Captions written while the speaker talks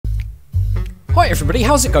Hi everybody,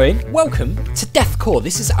 how's it going? Welcome to Death Corp.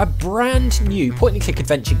 This is a brand new point and click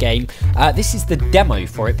adventure game. This is the demo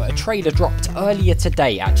for it, but a trailer dropped earlier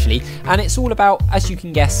today actually, and it's all about, as you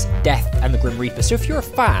can guess, death and the Grim Reaper. So if you're a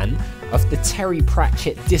fan of the Terry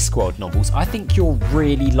Pratchett Discworld novels, I think you'll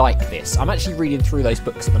really like this. I'm actually reading through those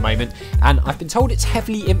books at the moment, and I've been told it's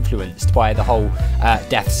heavily influenced by the whole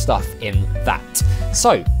death stuff in that.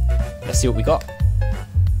 So, let's see what we got.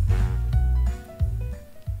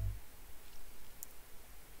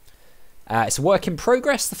 It's a work in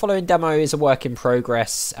progress. The following demo is a work in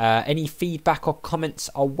progress. Any feedback or comments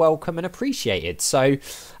are welcome and appreciated. So, you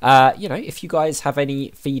know, if you guys have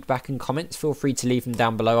any feedback and comments, feel free to leave them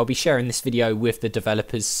down below. I'll be sharing this video with the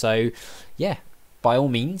developers. So, yeah, by all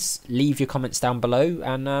means, leave your comments down below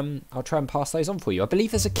and I'll try and pass those on for you. I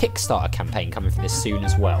believe there's a Kickstarter campaign coming for this soon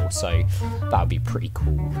as well. So, that would be pretty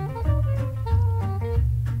cool.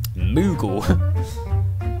 Moogle.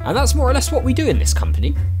 And that's more or less what we do in this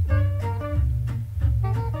company.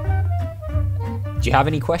 Do you have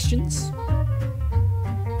any questions?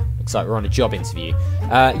 Looks like we're on a job interview.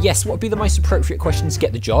 Yes, what would be the most appropriate question to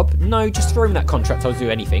get the job? No, just throw me that contract, I'll do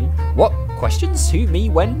anything. What? Questions? Who? Me?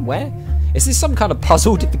 When? Where? Is this some kind of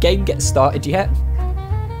puzzle? Did the game get started yet?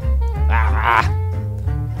 Ah!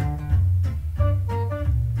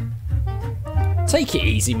 Take it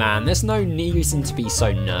easy, man. There's no reason to be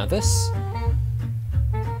so nervous.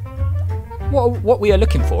 What we are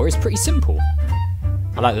looking for is pretty simple.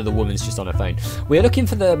 I like that the woman's just on her phone. We're looking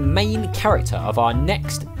for the main character of our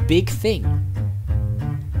next big thing.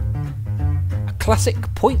 A classic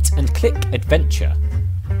point and click adventure.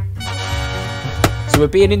 So we're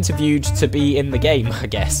being interviewed to be in the game, I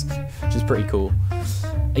guess, which is pretty cool.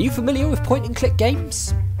 Are you familiar with point and click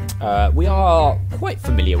games? We are quite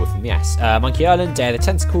familiar with them, yes. Monkey Island, Day of the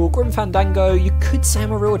Tentacle, Grim Fandango. You could say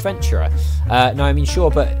I'm a real adventurer. No, I mean,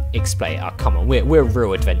 sure, but explain. Oh, come on, we're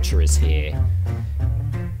real adventurers here.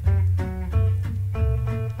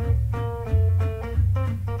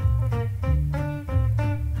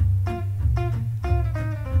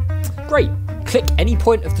 Great. Click any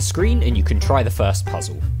point of the screen and you can try the first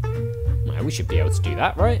puzzle. Well, we should be able to do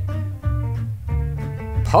that, right?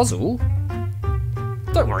 Puzzle?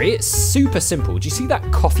 Don't worry, it's super simple. Do you see that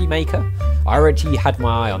coffee maker? I already had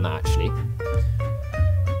my eye on that, actually.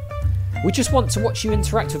 We just want to watch you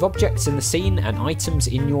interact with objects in the scene and items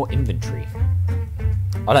in your inventory.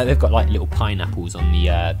 I like they've got like little pineapples on the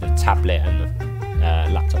tablet and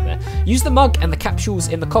the laptop there. Use the mug and the capsules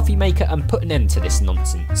in the coffee maker and put an end to this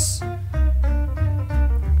nonsense.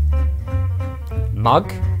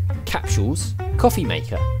 Mug, capsules, coffee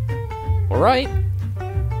maker. Alright.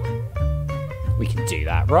 We can do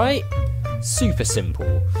that, right? Super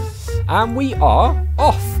simple. And we are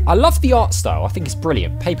off. I love the art style. I think it's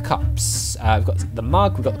brilliant. Paper cups. We've got the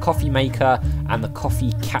mug, we've got the coffee maker, and the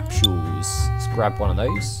coffee capsules. Let's grab one of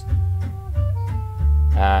those.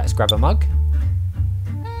 Let's grab a mug.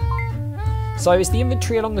 So is the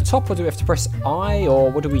inventory along the top, or do we have to press I,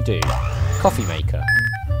 or what do we do? Coffee maker.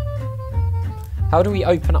 How do we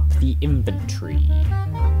open up the inventory?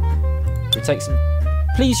 We take some.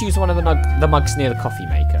 Please use one of the mugs near the coffee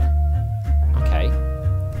maker. Okay.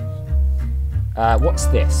 What's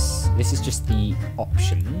this? This is just the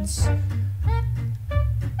options.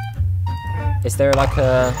 Is there like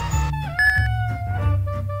a...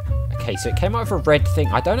 Okay, so it came out of a red thing.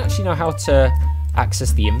 I don't actually know how to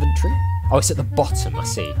access the inventory. Oh, it's at the bottom, I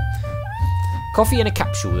see. Coffee in a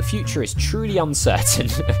capsule. The future is truly uncertain.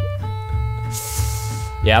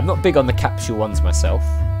 Yeah, I'm not big on the capsule ones myself.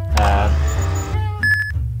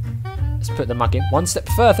 Let's put the mug in. One step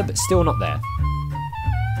further, but still not there.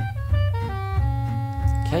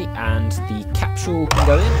 Okay, and the capsule can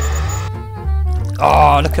go in.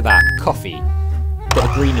 Oh, look at that. Coffee.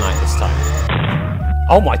 Got a green light this time.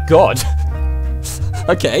 Oh my god.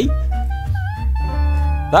 Okay.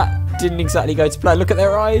 That didn't exactly go to plan. Look at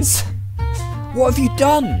their eyes. What have you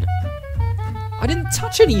done? I didn't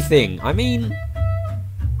touch anything. I mean,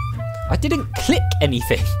 I didn't click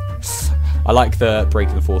anything. I like the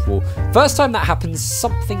breaking the fourth wall. First time that happens,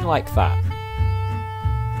 something like that.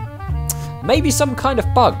 Maybe some kind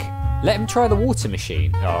of bug. Let him try the water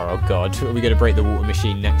machine. Oh god, are we going to break the water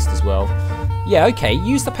machine next as well? Yeah, okay.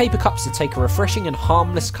 Use the paper cups to take a refreshing and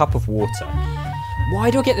harmless cup of water. Why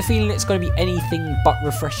do I get the feeling it's going to be anything but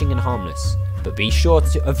refreshing and harmless? But be sure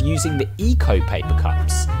of using the eco paper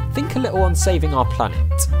cups. Think a little on saving our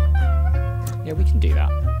planet. Yeah, we can do that.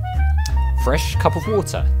 Fresh cup of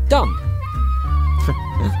water. Done.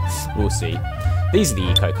 We'll see. These are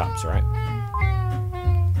the eco cups, right?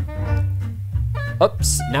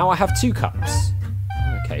 Oops, now I have 2 cups.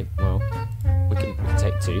 Okay, well, we can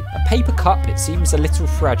take to. A paper cup, it seems a little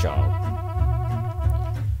fragile.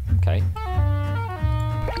 Okay.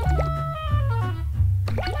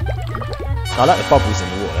 I like the bubbles in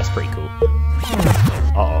the water, that's pretty cool.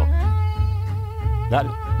 Uh-oh.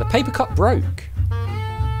 The paper cup broke.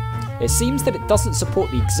 It seems that it doesn't support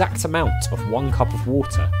the exact amount of 1 cup of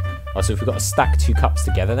water. Oh, so if we've got to stack 2 cups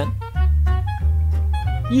together then?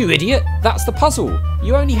 You idiot! That's the puzzle!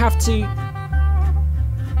 You only have to...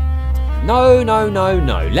 No, no, no,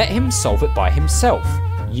 no. Let him solve it by himself.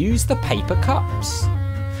 Use the paper cups.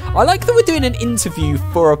 I like that we're doing an interview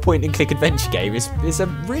for a point-and-click adventure game. It's a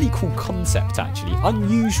really cool concept, actually.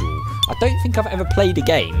 Unusual. I don't think I've ever played a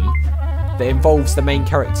game that involves the main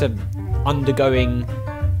character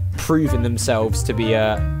proving themselves to be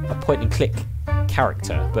a point-and-click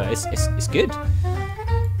character, but it's good.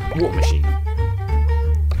 Water machine.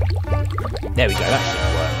 There we go, that should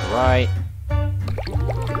work, right?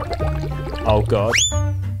 Oh god.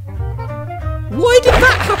 Why did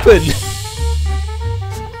that happen?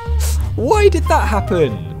 Why did that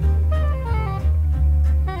happen?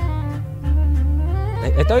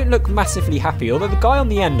 They don't look massively happy, although the guy on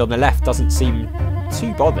the end on the left doesn't seem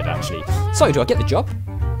too bothered, actually. So, do I get the job?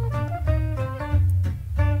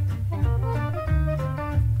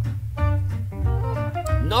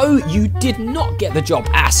 No, you did not get the job,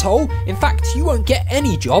 asshole. In fact, you won't get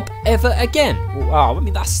any job ever again. Wow, I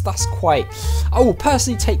mean, that's quite... I will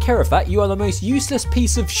personally take care of that. You are the most useless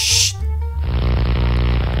piece of shh.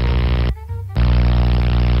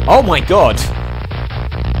 Oh my god.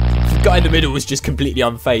 The guy in the middle was just completely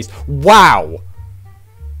unfazed. Wow.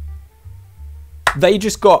 They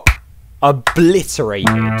just got obliterated.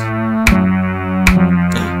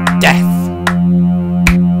 Death.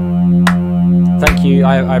 Thank you,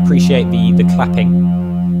 I appreciate the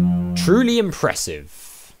clapping. Truly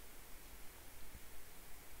impressive.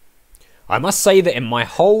 I must say that in my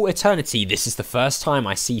whole eternity, this is the first time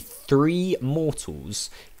I see 3 mortals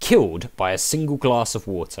killed by a single glass of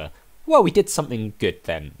water. Well, we did something good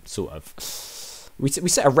then, sort of. We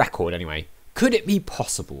set a record anyway. Could it be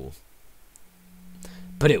possible?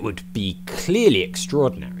 But it would be clearly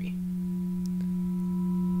extraordinary.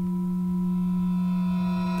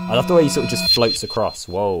 I love the way he sort of just floats across.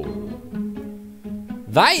 Whoa.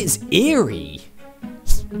 That is eerie.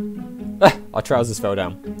 Our trousers fell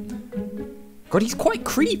down. God, he's quite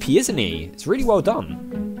creepy, isn't he? It's really well done.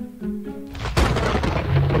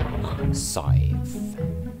 Scythe.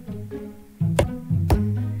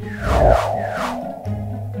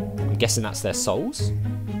 I'm guessing that's their souls.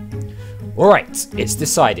 Alright, it's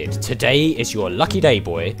decided. Today is your lucky day,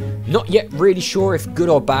 boy. Not yet really sure if good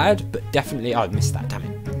or bad, but definitely... Oh, I missed that, damn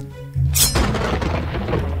it.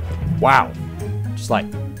 Wow. Just like,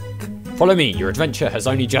 follow me, your adventure has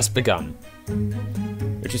only just begun.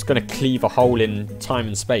 We're just going to cleave a hole in time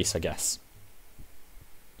and space, I guess.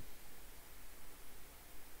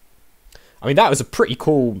 I mean, that was a pretty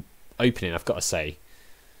cool opening, I've got to say.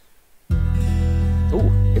 Oh,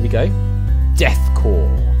 here we go. Death Corp.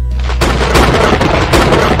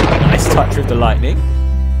 Nice touch with the lightning.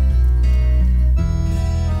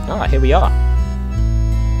 Ah, here we are.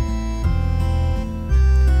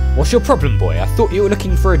 What's your problem, boy? I thought you were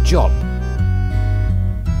looking for a job.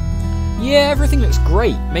 Yeah, everything looks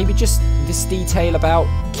great. Maybe just this detail about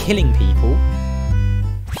killing people.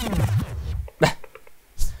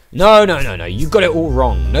 No. You got it all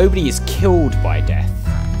wrong. Nobody is killed by death.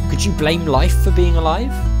 Could you blame life for being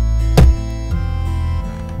alive?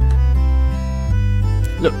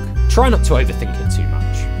 Look, try not to overthink it too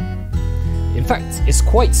much. In fact, it's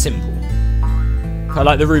quite simple. I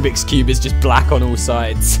like the Rubik's Cube is just black on all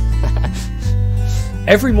sides.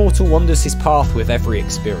 Every mortal wanders his path with every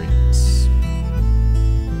experience.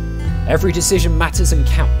 Every decision matters and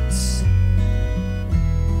counts.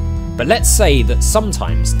 But let's say that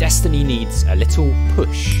sometimes destiny needs a little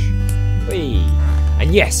push. Whee.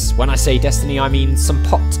 And yes, when I say destiny, I mean some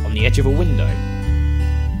pot on the edge of a window.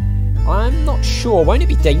 I'm not sure, won't it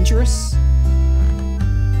be dangerous?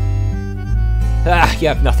 Ah, you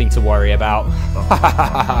have nothing to worry about.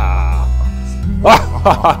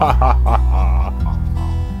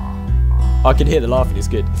 I can hear the laughing, it's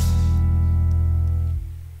good.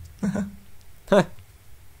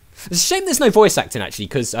 It's a shame there's no voice acting, actually,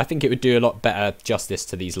 because I think it would do a lot better justice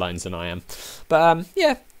to these lines than I am. But,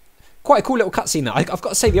 yeah, quite a cool little cutscene there. I've got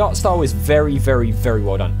to say, the art style is very, very, very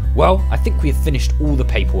well done. Well, I think we have finished all the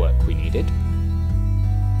paperwork we needed.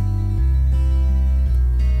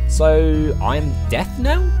 So, I'm Death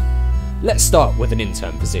now? Let's start with an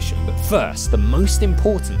intern position, but first, the most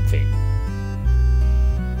important thing.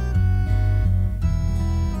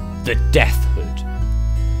 The Death Hood.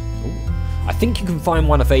 Ooh. I think you can find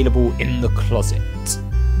one available in the closet.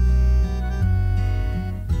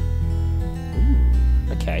 Ooh,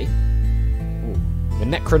 okay. Ooh. The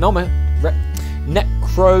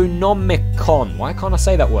Necronomicon. Why can't I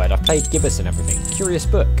say that word? I've played Gibbous and everything. Curious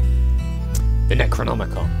book. The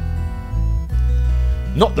Necronomicon.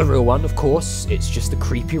 Not the real one, of course. It's just a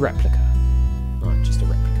creepy replica. Oh, just a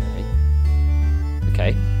replica, eh?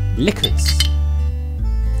 Okay. Liquors.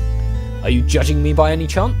 Are you judging me by any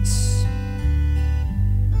chance?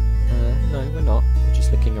 No, we're not. We're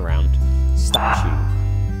just looking around. Statue.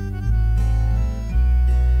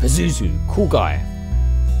 Pazuzu. Cool guy.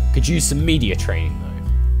 Could use some media training, though.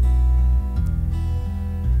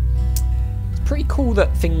 It's pretty cool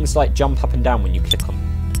that things like jump up and down when you click on them.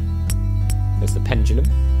 There's the pendulum.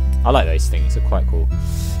 I like those things. They're quite cool.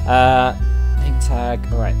 Name tag.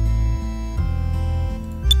 Alright.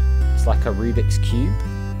 It's like a Rubik's Cube.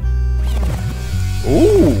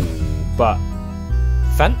 Ooh, but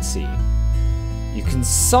fancy. You can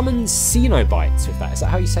summon Cenobites with that. Is that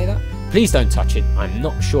how you say that? Please don't touch it. I'm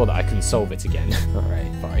not sure that I can solve it again.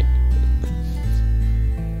 Alright, fine.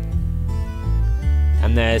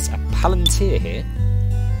 And there's a Palantir here.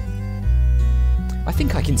 I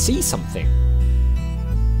think I can see something.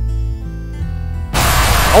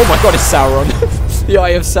 Oh my god, it's Sauron. The Eye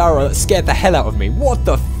of Sauron. That scared the hell out of me. What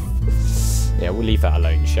the Yeah, we'll leave that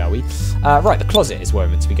alone, shall we? Right, the closet is where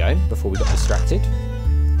we're meant to be going before we got distracted.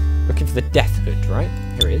 Looking for the death hood, right?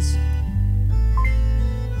 Here it is.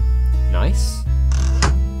 Nice.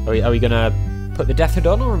 Are we going to put the death hood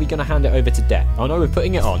on, or are we going to hand it over to Death? Oh no, we're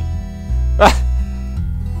putting it on.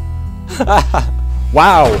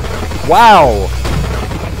 Wow. Wow.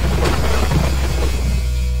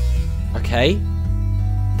 Okay.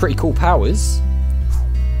 Pretty cool powers.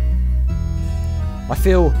 I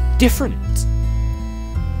feel different.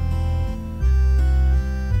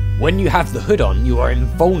 When you have the hood on, you are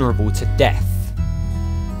invulnerable to death.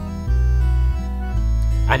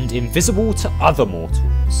 And invisible to other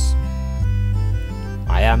mortals.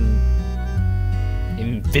 I am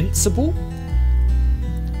invincible?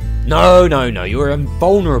 No, no, no, you're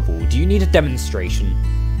invulnerable. Do you need a demonstration?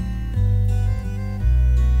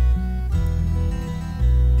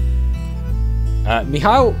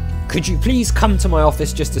 Mikhail, could you please come to my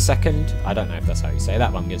office just a second? I don't know if that's how you say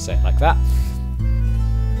that, but I'm going to say it like that.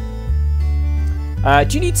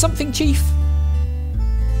 Do you need something, Chief?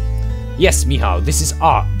 Yes, Mikhail, this is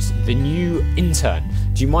Art, the new intern.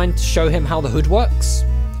 Do you mind to show him how the hood works?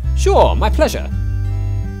 Sure, my pleasure.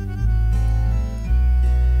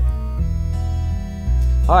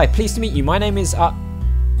 Hi, pleased to meet you. My name is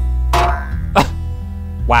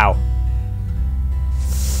Wow.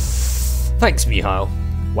 Thanks, Mikhail.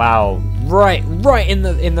 Wow, right in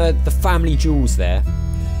the family jewels there.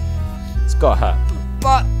 It's got hurt.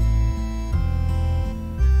 But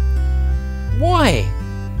why?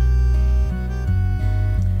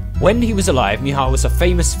 When he was alive, Mikhail was a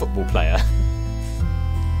famous football player.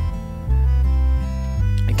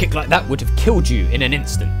 A kick like that would have killed you in an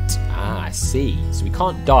instant. Ah, I see. So we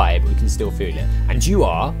can't die, but we can still feel it. And you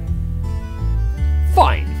are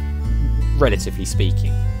fine, relatively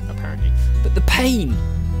speaking, apparently. But the pain.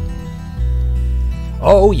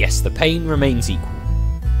 Oh yes, the pain remains equal.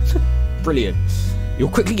 Brilliant. You'll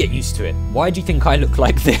quickly get used to it. Why do you think I look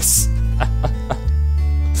like this?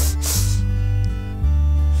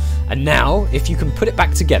 And now, if you can put it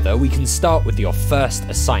back together, we can start with your first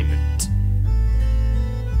assignment.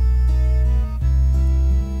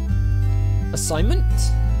 Assignment?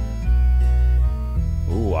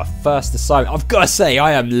 Ooh, our first assignment. I've got to say,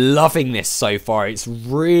 I am loving this so far. It's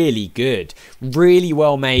really good. Really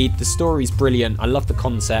well made. The story's brilliant. I love the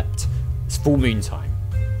concept. It's full moon time.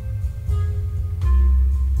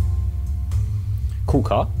 Cool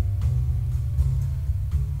car.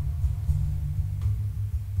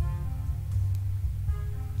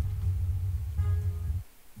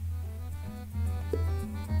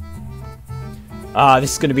 Ah,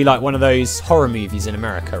 this is going to be like one of those horror movies in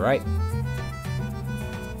America, right?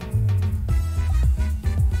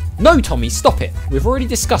 No, Tommy, stop it. We've already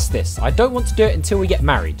discussed this. I don't want to do it until we get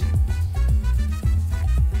married.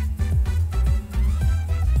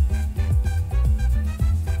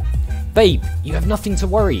 Babe, you have nothing to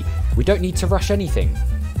worry. We don't need to rush anything.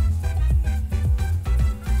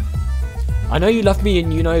 I know you love me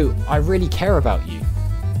and you know I really care about you.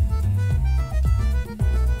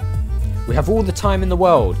 We have all the time in the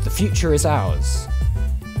world. The future is ours.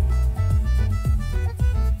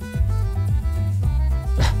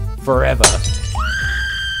 Forever.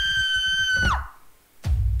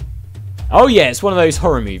 Oh yeah, it's one of those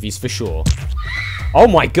horror movies for sure. Oh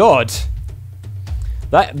my god.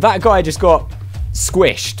 That guy just got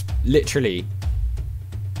squished, literally.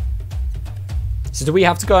 So do we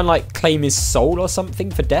have to go and like claim his soul or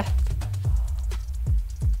something for death?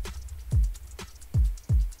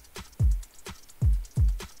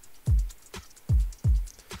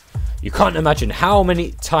 You can't imagine how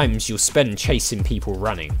many times you'll spend chasing people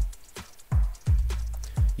running.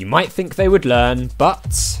 You might think they would learn,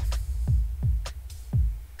 but...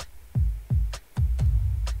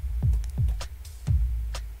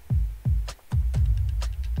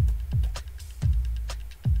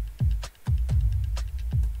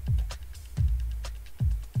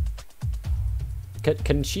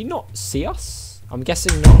 Can she not see us? I'm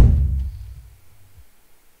guessing not.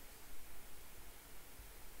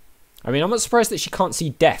 I mean, I'm not surprised that she can't see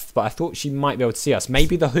death, but I thought she might be able to see us.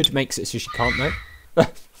 Maybe the hood makes it so she can't, though.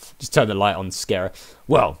 Just turn the light on to scare her.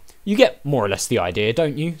 Well, you get more or less the idea,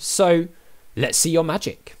 don't you? So, let's see your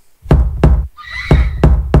magic.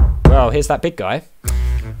 Well, here's that big guy.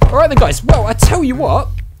 Alright then, guys. Well, I tell you what.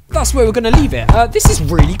 That's where we're going to leave it. This is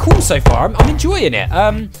really cool so far. I'm enjoying it.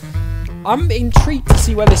 I'm intrigued to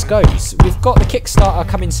see where this goes. We've got the Kickstarter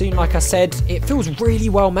coming soon, like I said. It feels really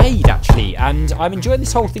well made, actually, and I'm enjoying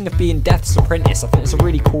this whole thing of being Death's apprentice. I think it's a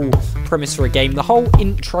really cool premise for a game. The whole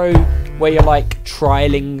intro where you're like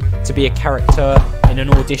trialing to be a character in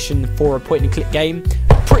an audition for a point-and-click game,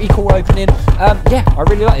 pretty cool opening. Yeah, I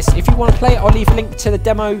really like this. If you want to play it, I'll leave a link to the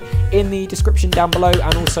demo in the description down below,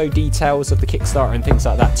 and also details of the Kickstarter and things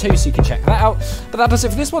like that too, so you can check that out. But that does it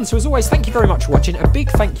for this one. So as always, thank you very much for watching. A big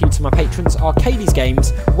thank you to my patrons: Arcades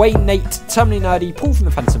Games, Wayne, Nate, Terminally Nerdy, Paul from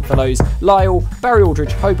the Phantom Fellows, Lyle, Barry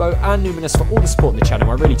Aldridge, Hobo, and Numinous for all the support on the channel.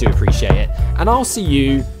 I really do appreciate it, and I'll see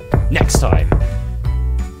you next time.